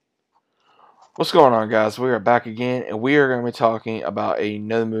What's going on, guys? We are back again, and we are going to be talking about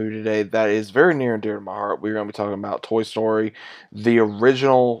another movie today that is very near and dear to my heart. We're going to be talking about Toy Story, the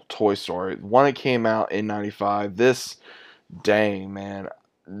original Toy Story, the one that came out in '95. Dang, man,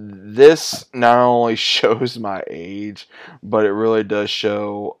 this not only shows my age, but it really does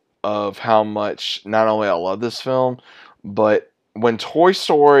show of how much not only I love this film, but when Toy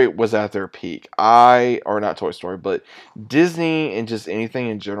Story was at their peak, or not Toy Story, but Disney and just anything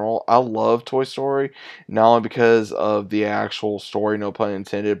in general, I love Toy Story, not only because of the actual story, no pun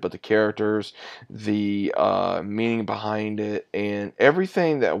intended, but the characters, the meaning behind it, and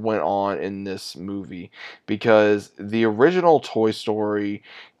everything that went on in this movie. Because the original Toy Story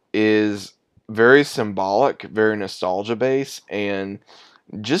is very symbolic, very nostalgia based, and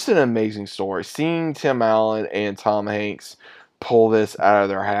just an amazing story. Seeing Tim Allen and Tom Hanks pull this out of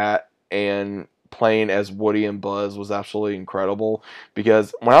their hat and playing as Woody and Buzz was absolutely incredible.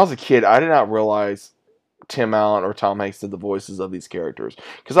 Because when I was a kid, I did not realize Tim Allen or Tom Hanks did the voices of these characters.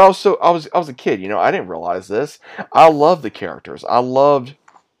 Because I was a kid, I didn't realize this. I loved the characters. I loved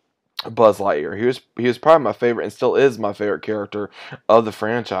Buzz Lightyear. He was probably my favorite and still is my favorite character of the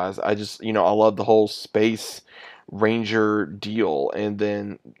franchise. I love the whole space ranger deal. And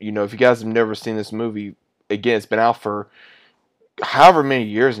then, if you guys have never seen this movie, again, it's been out for however many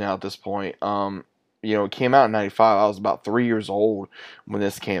years now at this point. It came out in '95. I was about 3 years old when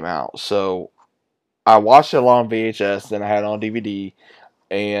this came out. So I watched it on VHS, then I had it on DVD,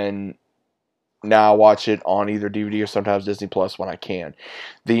 and now I watch it on either DVD or sometimes Disney Plus when I can.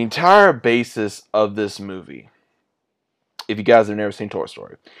 The entire basis of this movie, if you guys have never seen Toy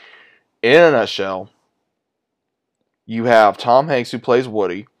Story, in a nutshell, you have Tom Hanks, who plays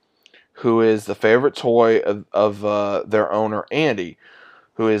Woody, who is the favorite toy of their owner, Andy,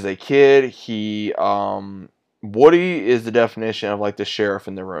 who is a kid. Woody is the definition of like the sheriff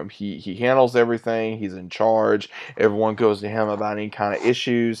in the room. He handles everything. He's in charge. Everyone goes to him about any kind of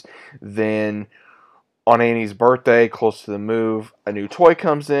issues. Then on Annie's birthday, close to the move, a new toy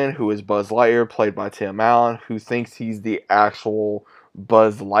comes in, who is Buzz Lightyear, played by Tim Allen, who thinks he's the actual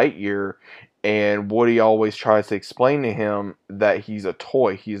Buzz Lightyear. And Woody always tries to explain to him that he's a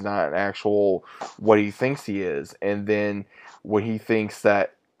toy. He's not an actual what he thinks he is. And then when he thinks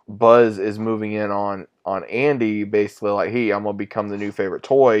that Buzz is moving in on Andy, basically like, hey, I'm gonna become the new favorite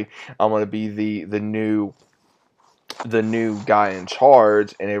toy. I'm gonna be the new guy in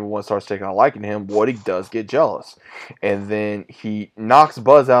charge, and everyone starts taking a liking to him. Woody does get jealous, and then he knocks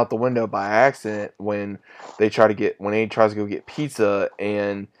Buzz out the window by accident when he tries to go get pizza,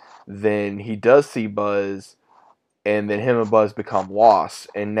 and then he does see Buzz, and then him and Buzz become lost,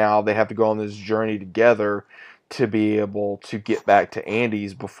 and now they have to go on this journey together to be able to get back to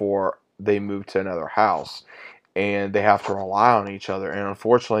Andy's before they move to another house, and they have to rely on each other. And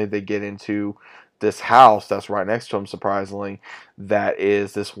unfortunately, they get into this house that's right next to him, surprisingly, that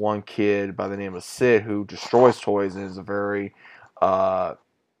is this one kid by the name of Sid, who destroys toys and is a very uh,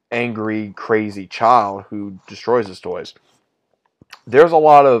 angry, crazy child who destroys his toys. There's a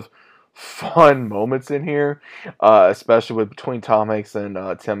lot of fun moments in here, especially with between Tom Hanks and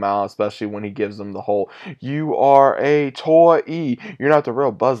Tim Allen, especially when he gives them the whole "You are a toy, you're not the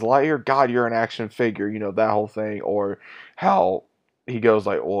real Buzz Lightyear. God, you're an action figure." That whole thing, or how he goes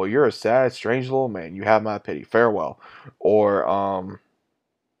like, "Well, you're a sad, strange little man. You have my pity. Farewell," or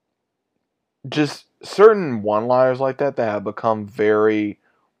just certain one-liners like that have become very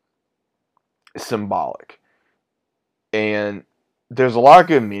symbolic, and there's a lot of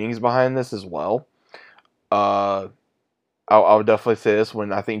good meanings behind this as well. Uh, I would definitely say this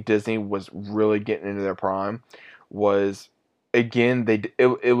when I think Disney was really getting into their prime was, again,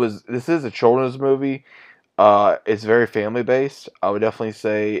 it was, this is a children's movie. It's very family based. I would definitely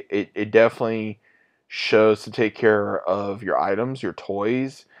say it definitely shows to take care of your items, your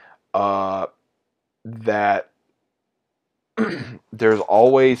toys. Uh, that there's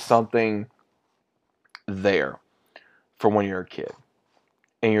always something there for when you're a kid,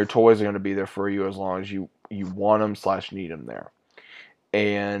 and your toys are going to be there for you as long as you want them / need them there.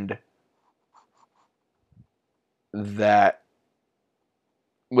 And that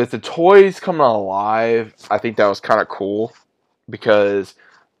with the toys coming alive, I think that was kind of cool because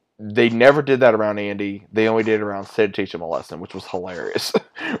they never did that around Andy. They only did it around Sid to teach him a lesson, which was hilarious.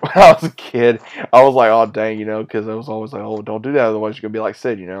 When I was a kid, I was like, oh, dang, because I was always like, oh, don't do that, otherwise you're going to be like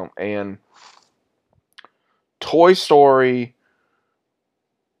Sid. And Toy Story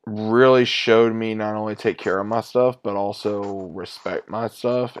really showed me not only take care of my stuff, but also respect my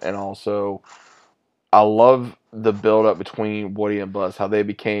stuff. And also, I love the build up between Woody and Buzz, how they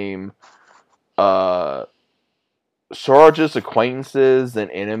became uh, so are just acquaintances, then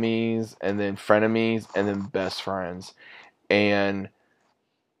enemies, and then frenemies, and then best friends. And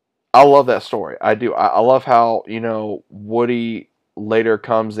I love that story. I do. I love how, Woody later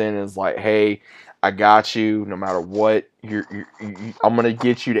comes in and is like, "Hey, I got you. No matter what, I'm gonna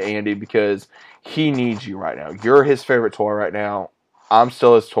get you to Andy because he needs you right now. You're his favorite toy right now. I'm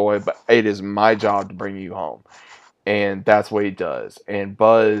still his toy, but it is my job to bring you home." And that's what he does. And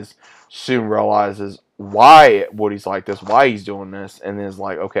Buzz soon realizes why Woody's like this, why he's doing this, and then is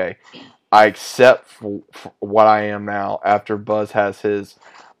like, "Okay, I accept for what I am now." After Buzz has his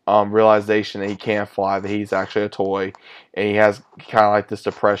realization that he can't fly, that he's actually a toy, and he has kind of like this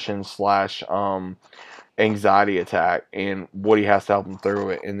depression slash anxiety attack, and Woody has to help him through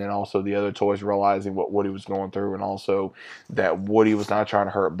it. And then also the other toys realizing what Woody was going through, and also that Woody was not trying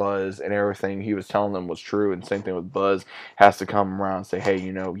to hurt Buzz, and everything he was telling them was true. And same thing with Buzz, has to come around and say, "Hey,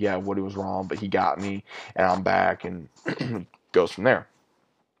 yeah, Woody was wrong, but he got me, and I'm back," and goes from there.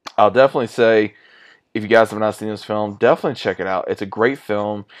 I'll definitely say, if you guys have not seen this film, definitely check it out. It's a great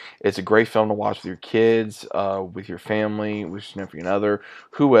film. It's a great film to watch with your kids, with your family, with your significant other,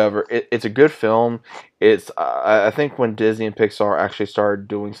 whoever. It's a good film. I think when Disney and Pixar actually started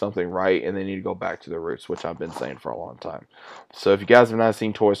doing something right, and they need to go back to their roots, which I've been saying for a long time. So if you guys have not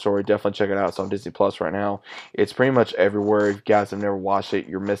seen Toy Story, definitely check it out. It's on Disney Plus right now. It's pretty much everywhere. If you guys have never watched it,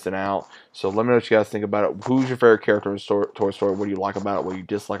 you're missing out. So let me know what you guys think about it. Who's your favorite character in Toy Story? What do you like about it? What do you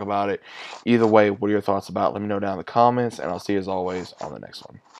dislike about it? Either way, what are your thoughts about it? Let me know down in the comments, and I'll see you as always on the next one.